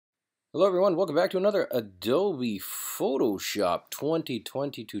Hello everyone, welcome back to another Adobe Photoshop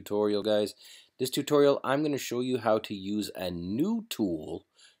 2020 tutorial, guys. This tutorial I'm going to show you how to use a new tool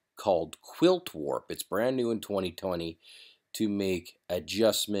called Quilt Warp. It's brand new in 2020 to make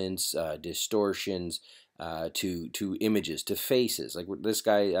adjustments, distortions to images, to faces. Like this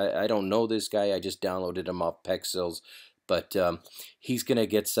guy, I don't know this guy. I just downloaded him off Pexels, but he's gonna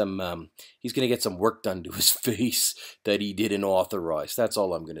get some work done to his face that he didn't authorize. That's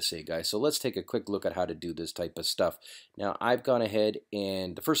all I'm gonna say, guys. So let's take a quick look at how to do this type of stuff. Now I've gone ahead,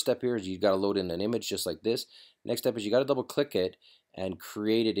 and the first step here is you got to load in an image just like this. Next step is you got to double click it and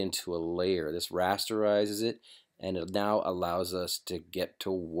create it into a layer. This rasterizes it, and it now allows us to get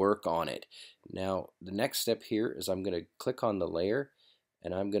to work on it. Now the next step here is I'm going to click on the layer,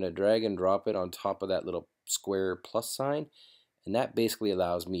 and I'm going to drag and drop it on top of that little square plus sign, and that basically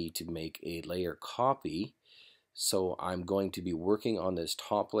allows me to make a layer copy. So I'm going to be working on this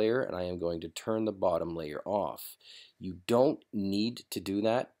top layer, and I am going to turn the bottom layer off. You don't need to do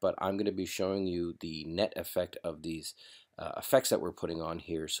that, but I'm going to be showing you the net effect of these effects that we're putting on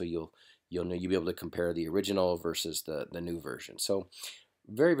here, so you'll be able to compare the original versus the new version. So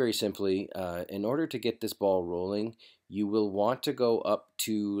very simply, in order to get this ball rolling, you will want to go up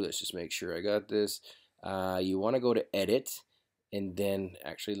to, let's just make sure I got this, you want to go to edit, and then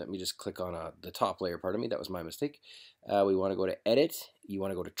actually let me just click on the top layer, pardon me, that was my mistake. We want to go to edit, you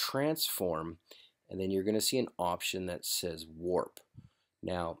want to go to transform, and then you're going to see an option that says warp.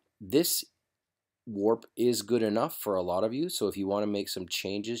 Now this warp is good enough for a lot of you, so if you want to make some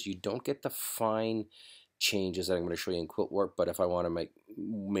changes, you don't get the fine changes that I'm going to show you in Quilt Warp, but if I want to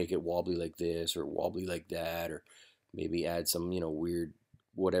make it wobbly like this or wobbly like that, or maybe add some weird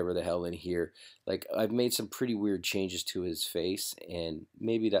whatever the hell in here, like I've made some pretty weird changes to his face, and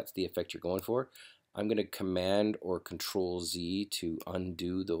maybe that's the effect you're going for. I'm going to Command or Control Z to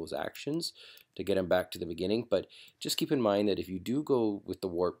undo those actions to get them back to the beginning. But just keep in mind that if you do go with the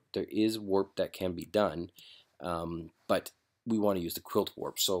warp, there is warp that can be done, but we want to use the Quilt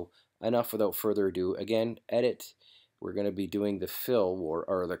Warp. So enough without further ado. Again, edit. We're going to be doing the fill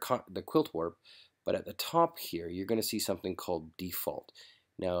or the Quilt Warp, but at the top here you're going to see something called default.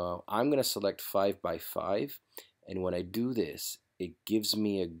 Now I'm going to select 5 by 5, and when I do this, it gives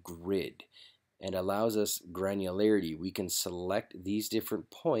me a grid and allows us granularity. We can select these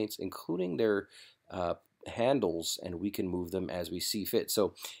different points, including their handles, and we can move them as we see fit.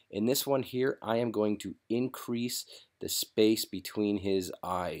 So in this one here, I am going to increase the space between his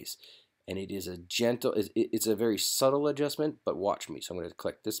eyes, and it is a gentle, it's a very subtle adjustment, but watch me. So I'm going to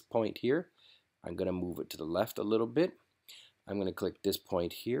click this point here. I'm going to move it to the left a little bit. I'm going to click this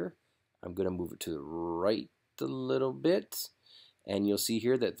point here. I'm going to move it to the right a little bit. And you'll see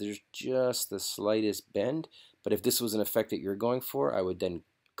here that there's just the slightest bend. But if this was an effect that you're going for, I would then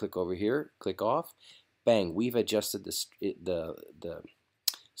click over here, click off. Bang, we've adjusted the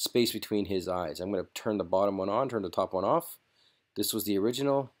space between his eyes. I'm going to turn the bottom one on, turn the top one off. This was the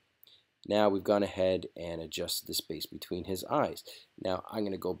original. Now we've gone ahead and adjusted the space between his eyes. Now I'm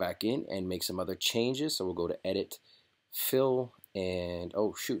going to go back in and make some other changes. So we'll go to Edit, Fill, and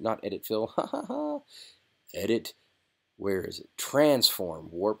oh shoot, not Edit Fill. Edit, where is it? Transform,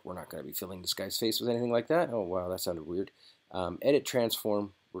 Warp. We're not going to be filling this guy's face with anything like that. Oh wow, that sounded weird. Edit,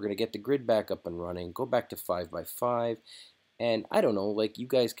 Transform. We're going to get the grid back up and running. Go back to 5 by 5. And I don't know, like you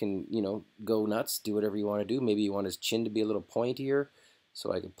guys can, go nuts, do whatever you want to do. Maybe you want his chin to be a little pointier.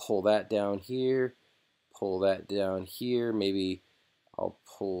 So I can pull that down here, pull that down here. Maybe I'll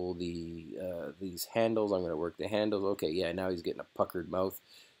pull these handles. I'm going to work the handles. Okay, yeah, now he's getting a puckered mouth,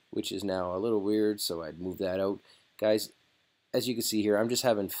 which is now a little weird, so I'd move that out. Guys, as you can see here, I'm just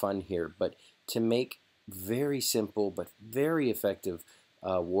having fun here, but to make very simple but very effective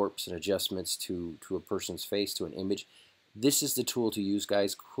warps and adjustments to a person's face, to an image, this is the tool to use,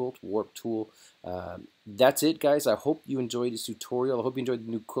 guys. Quilt Warp tool. That's it, guys. I hope you enjoyed this tutorial. I hope you enjoyed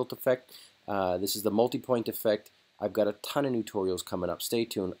the new quilt effect. This is the multipoint effect. I've got a ton of new tutorials coming up. Stay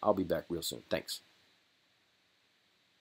tuned. I'll be back real soon. Thanks.